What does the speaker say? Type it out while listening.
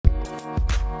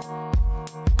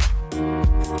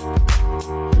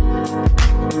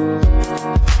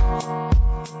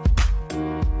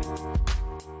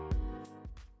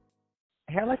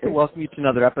welcome you to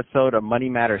another episode of Money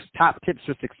Matters Top Tips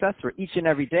for Success, where each and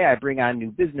every day I bring on new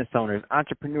business owners,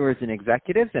 entrepreneurs, and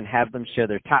executives and have them share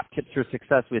their top tips for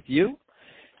success with you.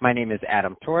 My name is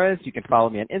Adam Torres. You can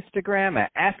follow me on Instagram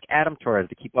at AskAdamTorres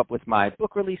to keep up with my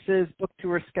book releases, book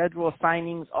tour schedule,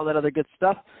 signings, all that other good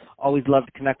stuff. Always love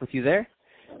to connect with you there.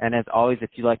 And as always, if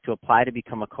you'd like to apply to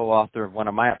become a co-author of one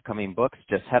of my upcoming books,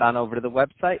 just head on over to the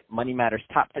website,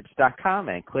 moneymatterstoptips.com,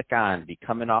 and click on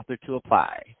Become an Author to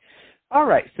apply. All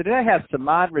right, so today I have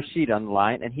Samad Rashid on the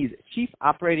line, and he's Chief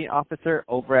Operating Officer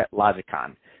over at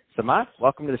Logicon. Samad,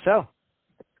 welcome to the show.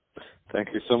 Thank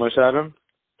you so much, Adam.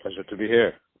 Pleasure to be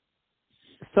here.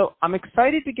 So I'm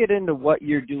excited to get into what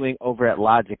you're doing over at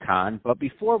Logicon, but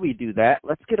before we do that,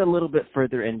 let's get a little bit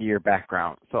further into your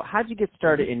background. So how'd you get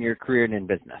started in your career and in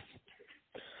business?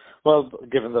 Well,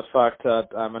 given the fact that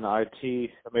I'm an IT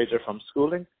major from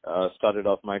schooling, started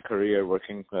off my career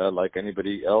working like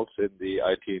anybody else in the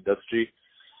IT industry.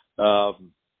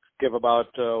 Give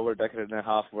about over a decade and a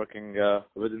half working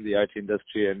within the IT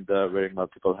industry and wearing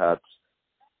multiple hats.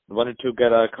 Wanted to get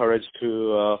courage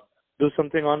to do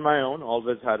something on my own.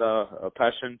 Always had a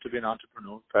passion to be an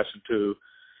entrepreneur, passion to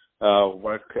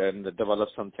work and develop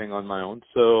something on my own.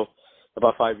 So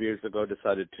about 5 years ago,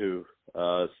 decided to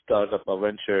start up a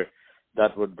venture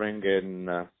that would bring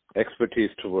in expertise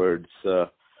towards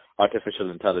artificial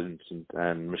intelligence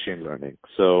and machine learning.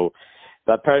 So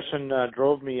that passion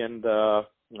drove me, and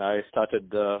I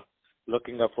started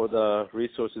looking up for the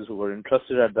resources who were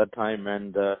interested at that time,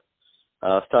 and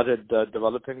started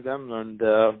developing them, and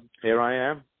here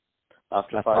I am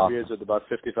after That's 5 awesome. years with about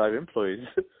 55 employees.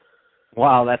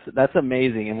 Wow, that's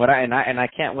amazing, and I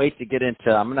can't wait to get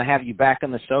into. I'm going to have you back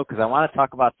on the show because I want to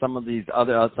talk about some of the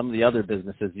other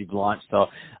businesses you've launched. So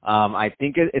I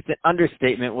think it's an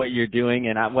understatement what you're doing,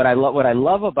 and what I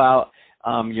love about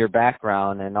your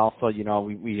background, and also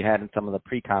we had in some of the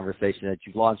pre-conversation that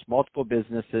you've launched multiple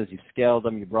businesses, you've scaled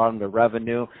them, you brought them to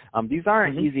revenue. These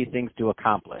aren't easy things to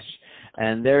accomplish.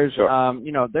 And there's,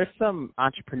 there's some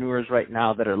entrepreneurs right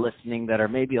now that are listening that are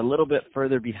maybe a little bit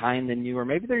further behind than you, or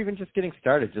maybe they're even just getting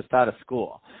started, just out of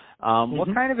school.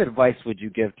 What kind of advice would you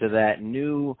give to that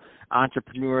new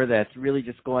entrepreneur that's really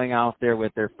just going out there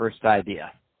with their first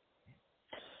idea?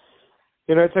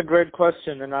 It's a great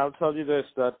question, and I'll tell you this,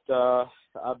 that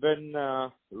I've been,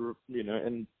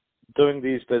 in doing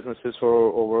these businesses for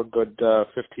over a good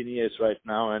 15 years right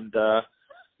now, and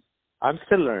I'm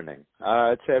still learning.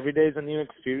 It's every day is a new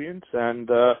experience, and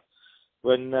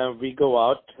when we go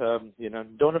out,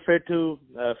 don't afraid to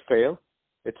fail.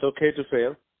 It's okay to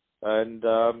fail, and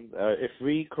if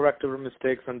we correct our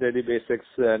mistakes on daily basics,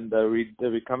 and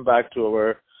we come back to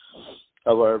our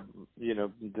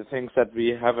the things that we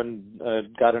haven't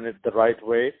gotten it the right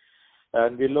way,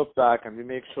 and we look back and we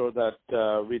make sure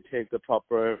that we take the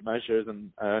proper measures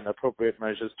and appropriate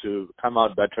measures to come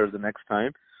out better the next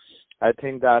time. I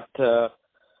think that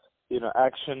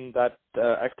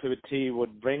activity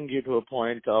would bring you to a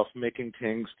point of making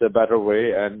things the better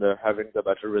way and having the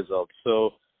better results.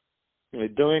 So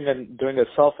doing a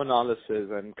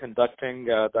self-analysis and conducting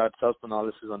that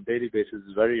self-analysis on daily basis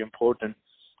is very important.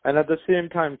 And at the same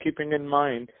time, keeping in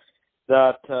mind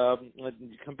that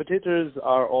competitors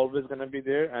are always going to be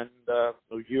there, and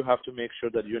you have to make sure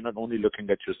that you're not only looking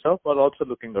at yourself, but also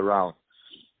looking around.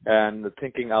 And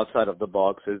thinking outside of the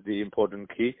box is the important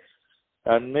key.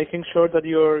 And making sure that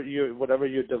whatever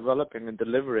you're developing and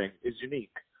delivering is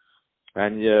unique.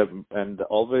 And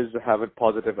always have a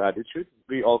positive attitude.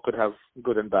 We all could have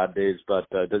good and bad days, but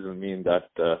it doesn't mean that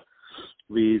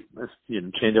we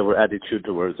change our attitude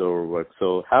towards our work.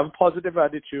 So have a positive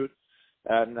attitude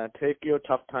and take your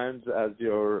tough times as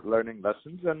your learning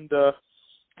lessons, and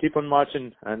keep on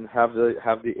marching and have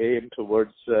the aim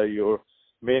towards your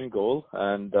main goal,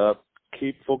 and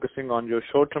keep focusing on your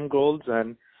short-term goals.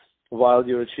 And while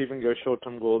you're achieving your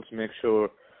short-term goals, make sure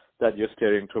that you're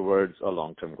steering towards a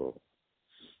long-term goal.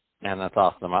 And that's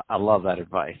awesome. I love that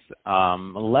advice.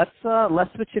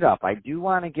 Let's switch it up. I do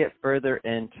want to get further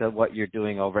into what you're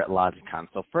doing over at Logicon.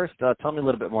 So first, tell me a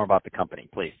little bit more about the company,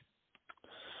 please.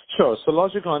 Sure. So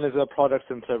Logicon is a products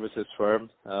and services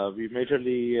firm. We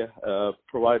majorly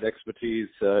provide expertise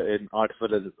in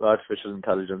artificial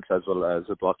intelligence as well as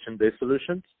blockchain-based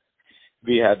solutions.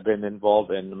 We have been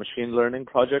involved in machine learning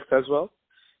projects as well.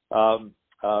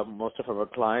 Most of our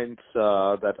clients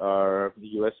that are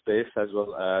US-based as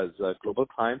well as global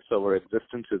clients, so our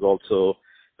existence is also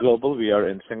global. We are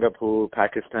in Singapore,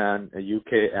 Pakistan,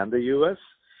 UK, and the US.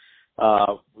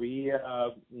 We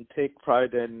take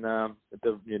pride in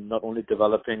not only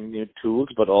developing new tools,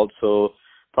 but also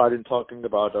pride in talking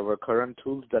about our current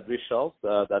tools that we shelf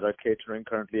that are catering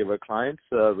currently our clients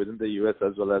within the U.S.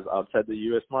 as well as outside the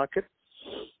U.S. market.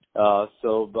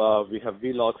 So we have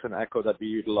Velox and Echo that we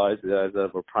utilize as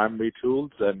our primary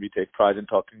tools, and we take pride in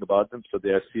talking about them. So they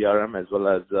are CRM as well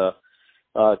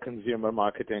as consumer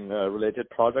marketing related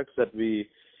products that we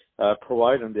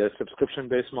provide, and they are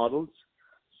subscription-based models.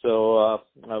 So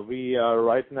we are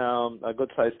right now a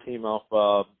good-sized team of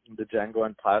the Django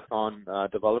and Python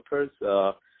developers.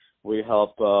 We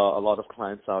help a lot of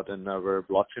clients out in our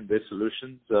blockchain-based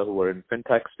solutions who are in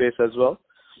fintech space as well.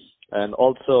 And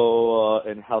also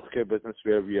in healthcare business,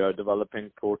 where we are developing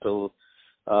portal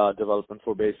development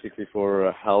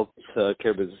for health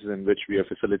care businesses, in which we are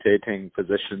facilitating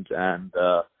physicians and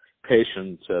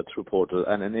patients through portal,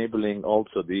 and enabling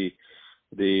also the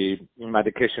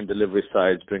medication delivery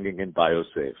sides, bringing in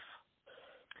BioSafe.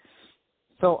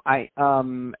 So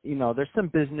there's some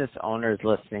business owners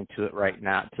listening to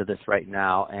this right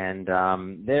now, and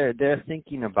they're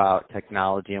thinking about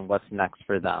technology and what's next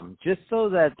for them, just so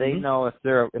that they know if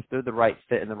they're the right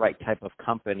fit and the right type of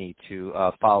company to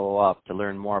follow up to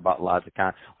learn more about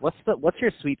Logicon. What's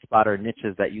your sweet spot or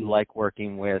niches that you like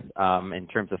working with in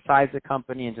terms of size of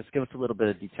company, and just give us a little bit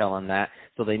of detail on that,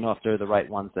 so they know if they're the right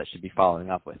ones that should be following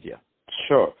up with you.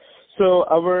 Sure. So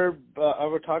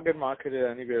our target market is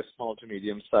anywhere small to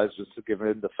medium size, just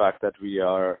given the fact that we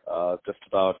are just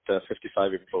about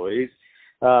 55 employees.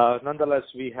 Nonetheless,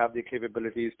 we have the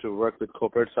capabilities to work with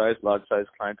corporate size, large size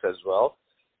clients as well.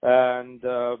 And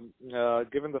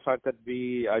given the fact that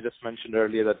I just mentioned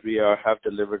earlier that we have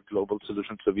delivered global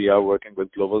solutions, so we are working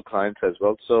with global clients as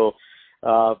well. So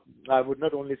I would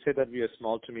not only say that we are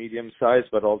small to medium size,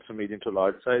 but also medium to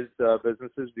large size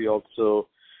businesses. We also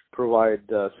provide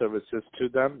services to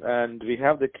them, and we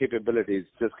have the capabilities,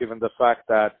 just given the fact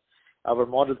that our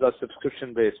models are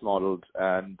subscription-based models,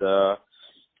 and the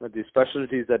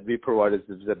specialties that we provide is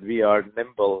that we are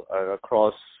nimble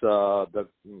across the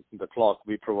clock.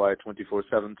 We provide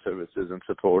 24/7 services and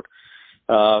support,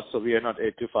 so we are not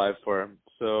 8 to 5 firm.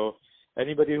 So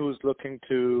anybody who's looking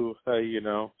to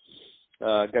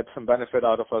get some benefit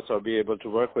out of us or be able to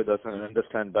work with us and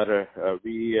understand better,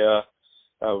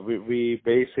 we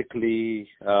basically,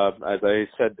 as I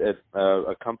said,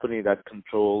 a company that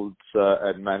controls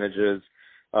and manages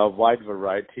a wide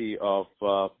variety of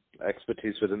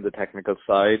expertise within the technical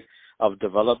side of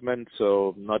development.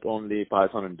 So not only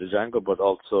Python and Django, but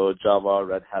also Java,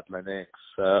 Red Hat, Linux,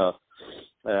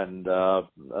 and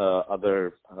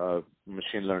other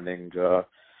machine learning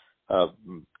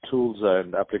tools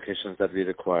and applications that we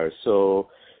require.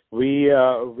 So we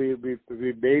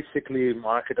basically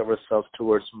market ourselves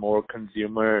towards more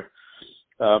consumer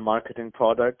marketing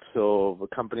products. So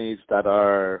companies that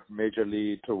are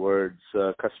majorly towards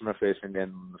customer facing,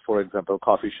 in, for example,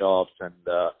 coffee shops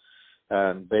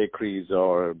and bakeries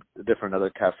or different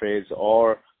other cafes.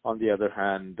 Or on the other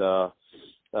hand,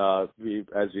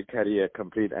 we carry a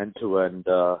complete end-to-end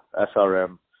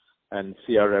SRM and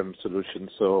CRM solution.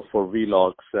 So for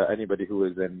Velox, anybody who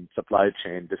is in supply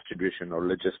chain, distribution, or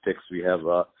logistics, we have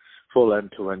a full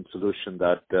end-to-end solution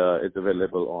that is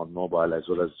available on mobile as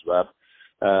well as web.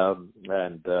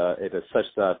 And it is such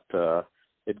that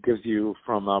it gives you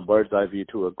from a bird's eye view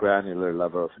to a granular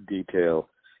level of detail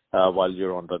while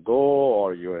you're on the go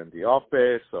or you're in the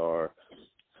office. So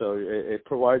it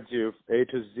provides you A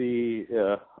to Z,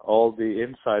 all the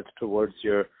insights towards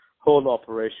your whole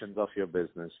operations of your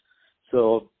business.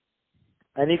 So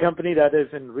any company that is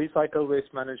in recycle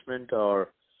waste management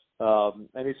or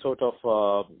any sort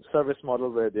of service model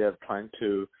where they are trying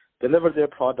to deliver their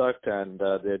product and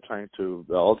they're trying to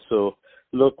also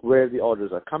look where the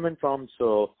orders are coming from.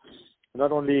 So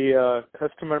not only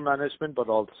customer management, but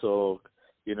also,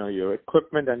 your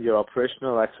equipment and your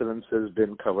operational excellence has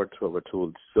been covered through our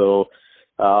tools. So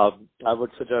I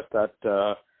would suggest that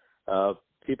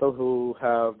people who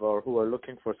have or who are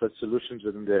looking for such solutions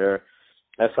within their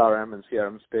SRM and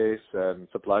CRM space and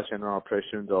supply chain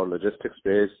operations or logistics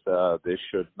space, they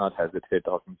should not hesitate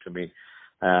talking to me,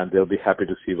 and they'll be happy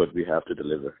to see what we have to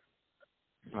deliver.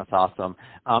 That's awesome.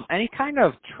 Any kind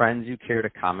of trends you care to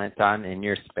comment on in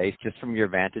your space, just from your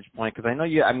vantage point? Because I know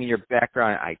your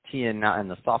background in IT and now in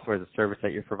the software as a service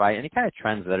that you provide, any kind of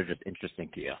trends that are just interesting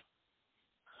to you?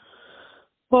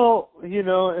 Well,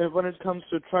 when it comes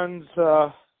to trends,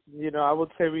 I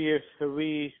would say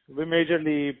we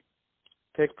majorly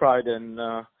take pride in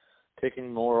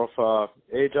taking more of a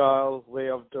agile way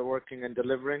of working and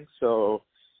delivering. So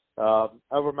our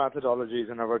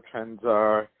methodologies and our trends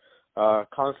are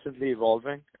constantly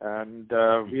evolving, and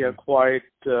we are quite,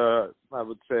 I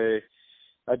would say,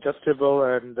 adjustable,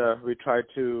 and we try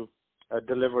to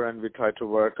deliver, and we try to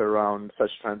work around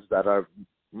such trends that are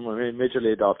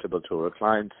majorly adoptable to our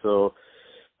clients. So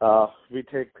we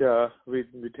take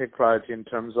priority in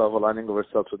terms of aligning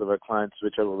ourselves with our clients,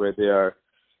 whichever way they are,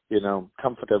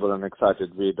 comfortable and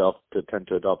excited. We tend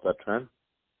to adopt that trend.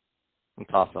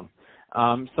 That's awesome.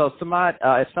 So Samad,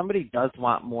 if somebody does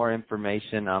want more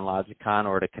information on Logicon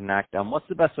or to connect, what's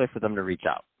the best way for them to reach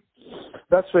out?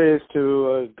 Best way is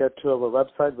to get to our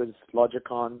website, which is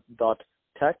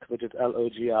logicon.tech, which is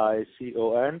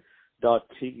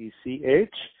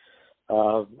LOGICON.TECH.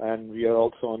 And we are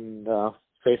also on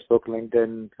Facebook,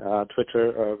 LinkedIn,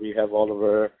 Twitter. We have all of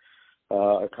our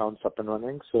accounts up and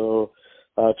running. So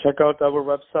check out our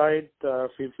website.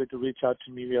 Feel free to reach out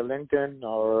to me via LinkedIn,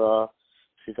 or if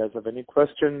you guys have any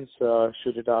questions,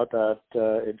 shoot it out at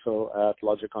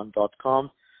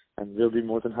info@logicon.com, and we'll be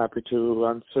more than happy to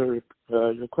answer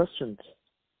your questions.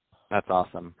 That's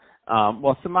awesome.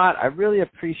 Well, Samad, I really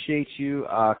appreciate you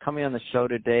coming on the show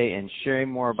today and sharing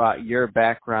more about your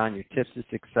background, your tips to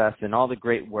success, and all the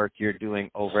great work you're doing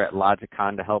over at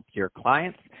Logicon to help your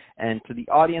clients. And to the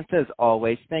audience, as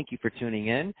always, thank you for tuning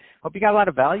in. Hope you got a lot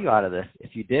of value out of this.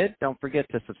 If you did, don't forget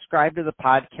to subscribe to the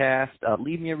podcast,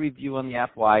 leave me a review on the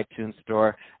Apple iTunes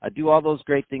Store, do all those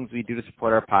great things we do to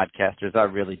support our podcasters. I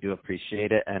really do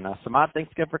appreciate it. And Samad,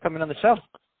 thanks again for coming on the show.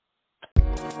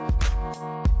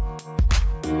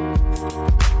 Thank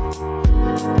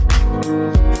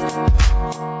you.